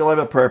does still have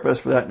a purpose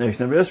for that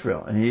nation of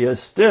Israel. And He is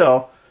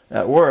still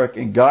at work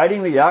in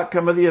guiding the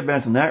outcome of the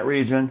events in that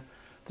region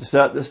to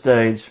set the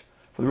stage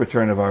for the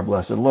return of our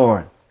blessed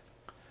Lord.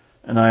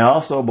 And I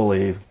also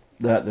believe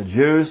that the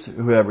Jews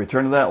who have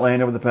returned to that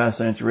land over the past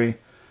century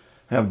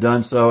have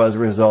done so as a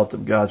result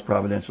of God's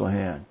providential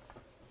hand.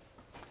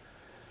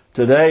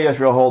 Today,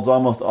 Israel holds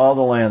almost all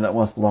the land that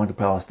once belonged to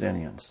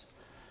Palestinians.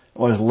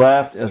 What is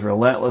left is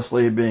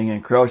relentlessly being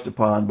encroached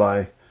upon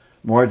by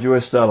more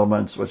Jewish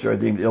settlements, which are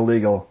deemed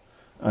illegal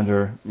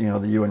under,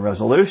 the UN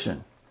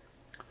resolution.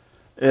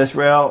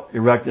 Israel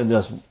erected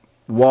this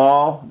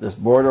wall, this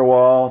border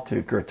wall,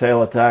 to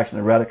curtail attacks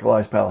and to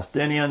radicalize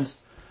Palestinians,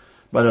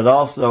 but it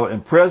also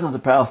imprisons the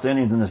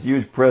Palestinians in this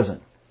huge prison.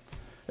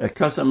 It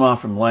cuts them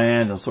off from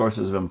land and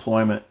sources of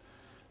employment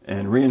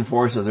and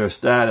reinforces their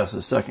status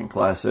as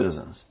second-class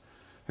citizens,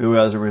 who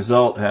as a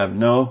result have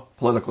no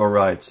political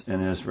rights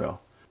in Israel.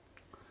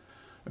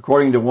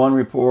 According to one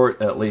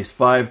report, at least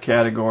 5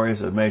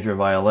 categories of major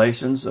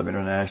violations of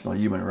international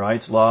human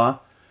rights law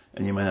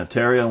and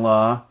humanitarian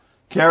law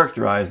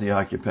characterize the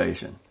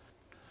occupation.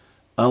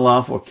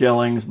 Unlawful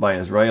killings by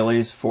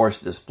Israelis,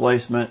 forced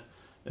displacement,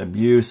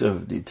 abuse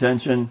of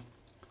detention,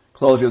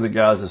 closure of the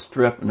Gaza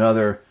Strip and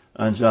other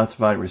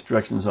unjustified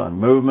restrictions on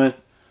movement,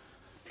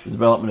 the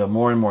development of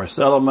more and more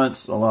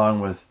settlements, along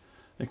with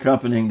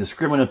accompanying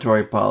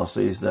discriminatory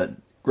policies that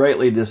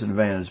greatly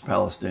disadvantage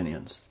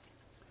Palestinians.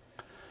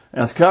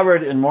 As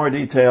covered in more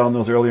detail in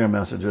those earlier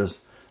messages,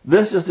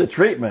 this is the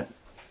treatment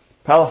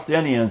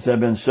Palestinians have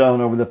been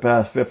shown over the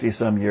past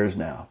 50-some years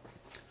now,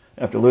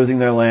 after losing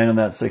their land in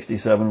that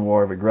 67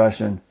 war of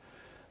aggression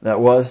that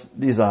was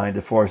designed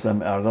to force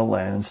them out of the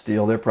land and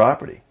steal their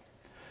property.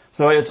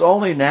 So it's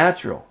only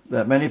natural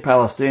that many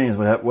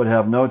Palestinians would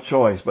have no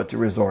choice but to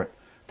resort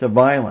to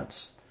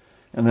violence.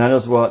 And that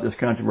is what this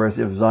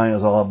controversy of Zion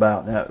is all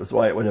about. And that is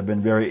why it would have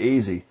been very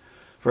easy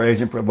for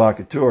agent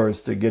provocateurs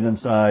to get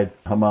inside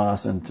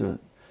Hamas and to,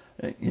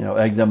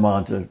 egg them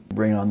on to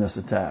bring on this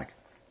attack.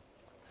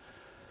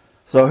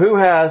 So who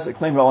has a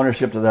claim of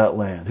ownership to that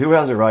land? Who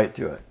has a right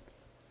to it?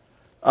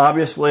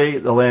 Obviously,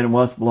 the land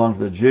once belonged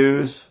to the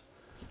Jews,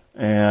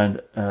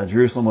 and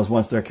Jerusalem was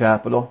once their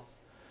capital.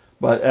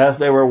 But as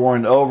they were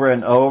warned over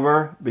and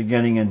over,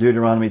 beginning in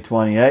Deuteronomy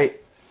 28,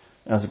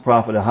 as the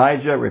prophet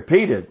Ahijah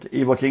repeated to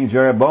evil King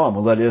Jeroboam,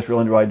 who led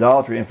Israel into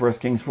idolatry in 1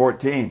 Kings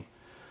 14,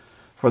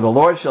 "For the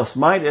Lord shall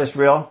smite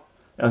Israel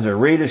as a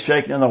reed is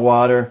shaken in the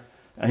water,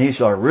 and He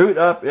shall root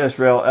up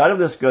Israel out of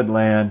this good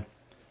land,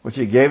 which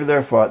He gave to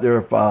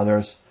their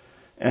fathers,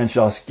 and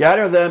shall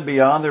scatter them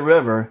beyond the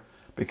river,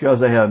 because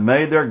they have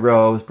made their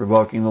groves,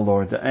 provoking the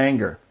Lord to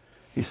anger."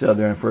 He said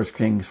there in 1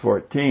 Kings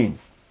 14.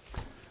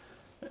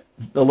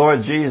 The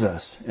Lord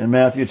Jesus, in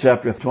Matthew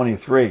chapter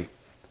 23,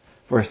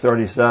 verse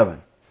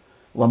 37,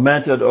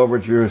 lamented over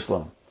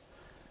Jerusalem.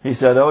 He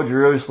said, "O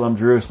Jerusalem,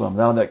 Jerusalem,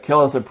 thou that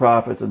killest the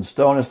prophets and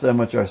stonest them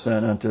which are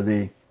sent unto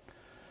thee,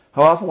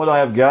 how often would I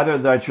have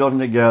gathered thy children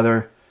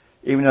together,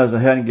 even as a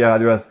hen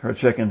gathereth her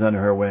chickens under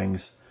her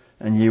wings,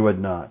 and ye would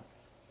not.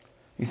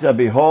 He said,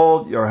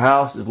 Behold, your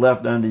house is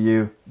left unto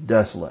you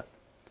desolate.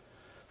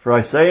 For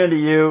I say unto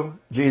you,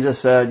 Jesus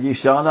said, ye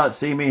shall not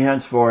see me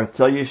henceforth,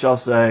 till ye shall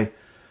say,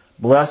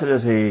 Blessed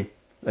is he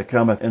that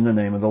cometh in the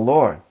name of the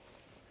Lord."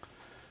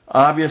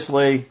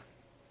 Obviously,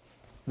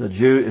 the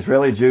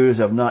Israeli Jews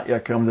have not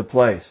yet come to the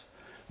place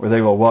where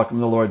they will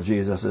welcome the Lord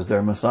Jesus as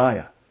their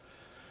Messiah.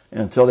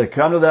 And until they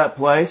come to that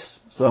place,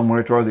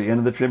 somewhere toward the end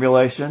of the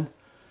tribulation,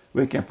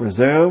 we can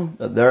presume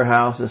that their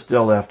house is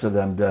still left to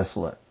them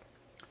desolate.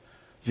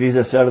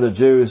 Jesus said to the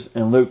Jews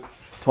in Luke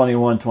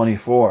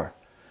 21:24,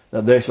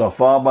 that they shall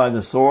fall by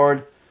the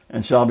sword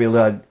and shall be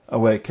led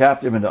away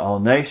captive into all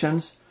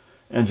nations,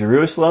 and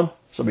Jerusalem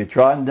shall be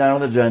trodden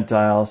down of the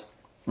Gentiles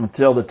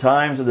until the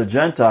times of the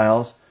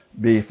Gentiles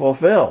be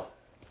fulfilled.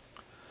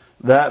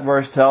 That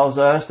verse tells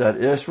us that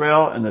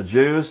Israel and the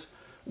Jews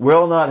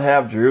will not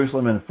have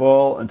Jerusalem in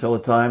full until the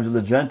times of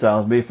the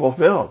Gentiles be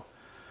fulfilled,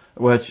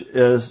 which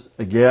is,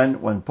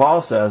 again, when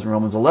Paul says in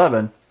Romans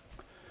 11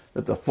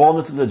 that the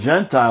fullness of the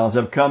Gentiles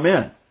have come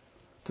in,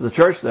 to the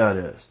church that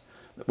is,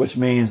 which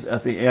means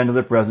at the end of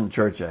the present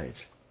church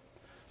age.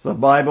 So the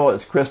Bible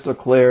is crystal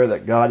clear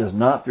that God is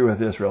not through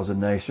with Israel as a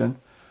nation,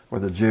 or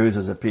the Jews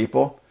as a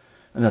people,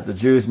 and that the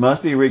Jews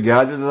must be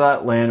regathered to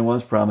that land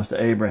once promised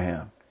to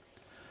Abraham.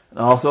 And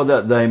also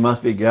that they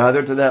must be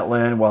gathered to that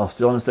land while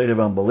still in a state of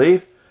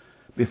unbelief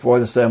before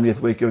the 70th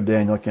week of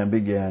Daniel can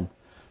begin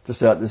to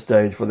set the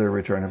stage for the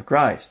return of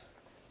Christ.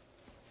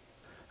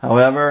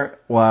 However,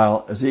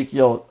 while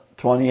Ezekiel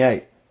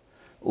 28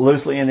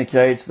 loosely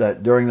indicates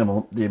that during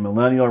the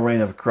millennial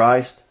reign of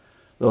Christ,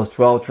 those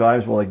 12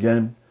 tribes will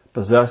again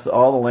possess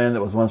all the land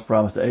that was once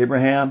promised to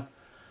Abraham,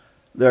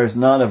 there's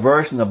not a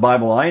verse in the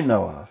Bible I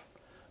know of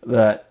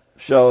that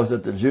shows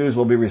that the Jews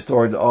will be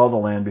restored to all the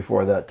land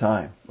before that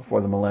time,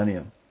 before the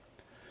millennium.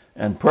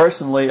 And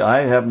personally,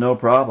 I have no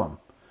problem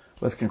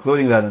with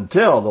concluding that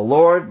until the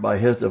Lord, by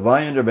His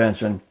divine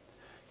intervention,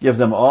 gives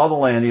them all the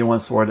land He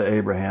once swore to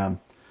Abraham,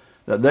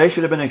 that they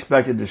should have been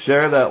expected to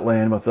share that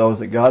land with those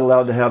that God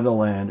allowed to have the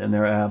land in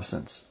their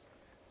absence.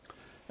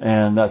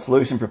 And that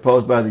solution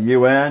proposed by the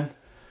UN,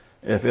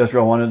 if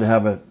Israel wanted to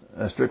have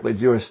a strictly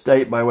Jewish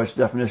state, by which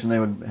definition they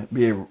would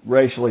be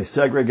racially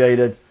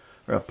segregated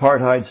or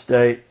apartheid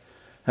state,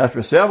 has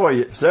for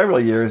several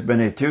years been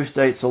a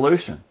two-state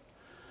solution.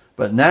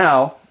 But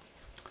now,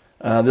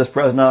 this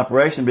present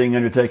operation being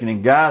undertaken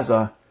in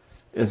Gaza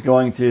is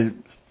going to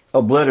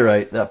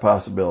obliterate that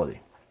possibility.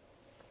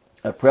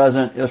 At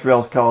present,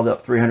 Israel's called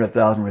up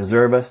 300,000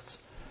 reservists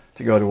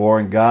to go to war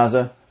in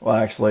Gaza. Well,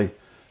 actually,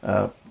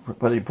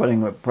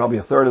 putting probably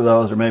a third of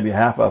those, or maybe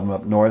half of them,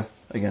 up north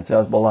against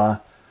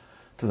Hezbollah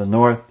to the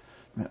north.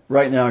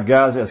 Right now,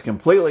 Gaza is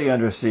completely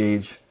under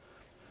siege,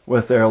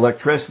 with their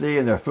electricity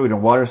and their food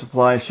and water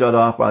supplies shut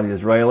off by the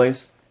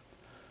Israelis.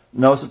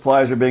 No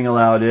supplies are being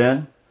allowed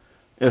in.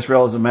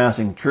 Israel is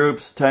amassing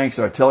troops, tanks,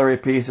 artillery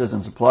pieces,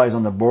 and supplies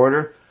on the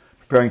border,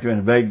 preparing to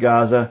invade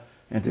Gaza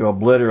and to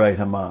obliterate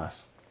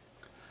Hamas.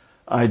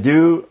 I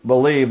do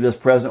believe this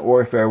present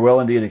warfare will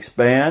indeed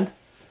expand,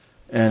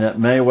 and it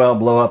may well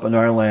blow up in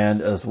our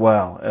land as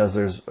well, as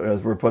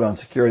we're put on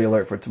security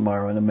alert for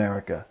tomorrow in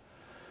America.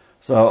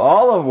 So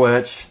all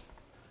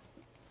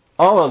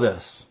of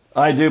this,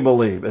 I do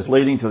believe, is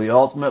leading to the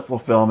ultimate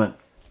fulfillment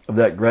of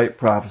that great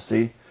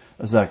prophecy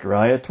of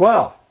Zechariah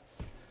 12,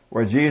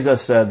 where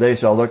Jesus said, "They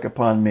shall look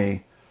upon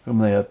me whom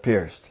they have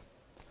pierced,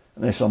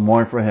 and they shall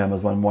mourn for him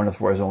as one mourneth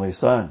for his only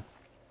son."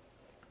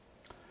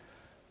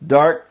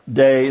 Dark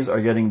days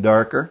are getting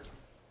darker.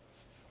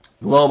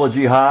 Global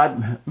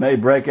jihad may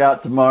break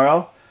out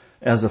tomorrow,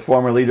 as the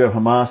former leader of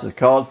Hamas has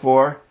called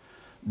for.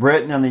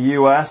 Britain and the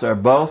U.S. are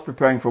both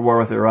preparing for war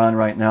with Iran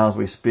right now as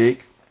we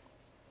speak.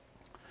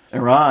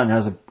 Iran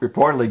has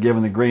reportedly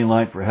given the green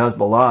light for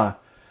Hezbollah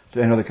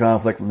to enter the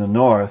conflict from the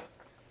north.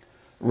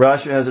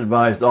 Russia has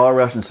advised all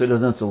Russian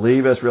citizens to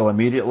leave Israel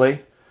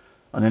immediately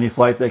on any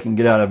flight they can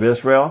get out of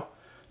Israel.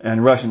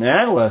 And Russian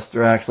analysts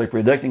are actually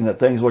predicting that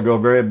things will go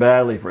very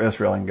badly for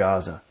Israel in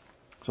Gaza.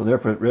 So they're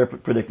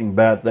predicting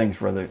bad things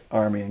for the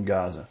army in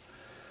Gaza.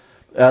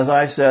 As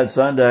I said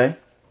Sunday,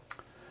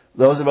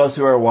 those of us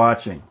who are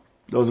watching,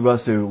 those of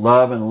us who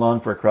love and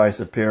long for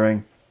Christ's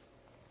appearing,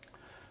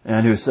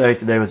 and who say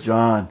today with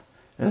John,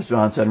 as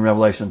John said in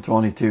Revelation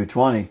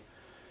 22:20,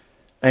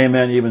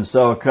 "Amen, even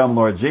so, come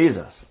Lord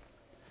Jesus."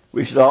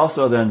 We should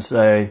also then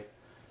say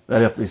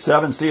that if the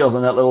 7 seals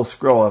on that little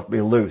scroll have to be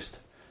loosed,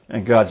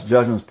 and God's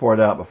judgments poured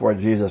out before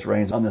Jesus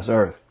reigns on this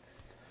earth,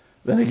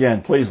 then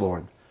again, please,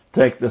 Lord,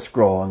 take this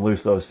scroll and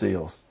loose those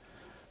seals.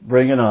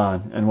 Bring it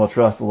on, and we'll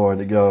trust the Lord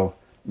to go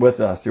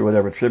with us through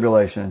whatever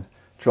tribulation,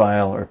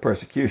 trial, or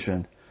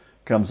persecution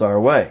comes our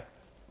way.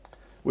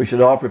 We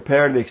should all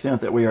prepare to the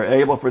extent that we are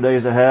able for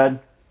days ahead,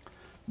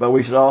 but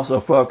we should also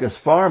focus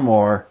far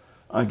more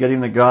on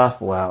getting the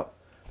gospel out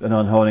than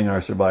on honing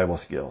our survival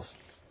skills.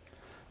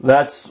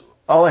 That's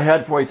all I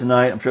had for you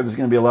tonight. I'm sure there's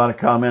going to be a lot of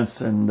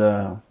comments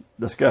and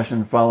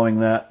discussion following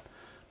that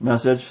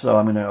message, so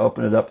I'm going to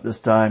open it up this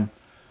time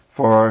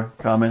for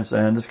comments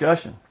and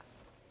discussion.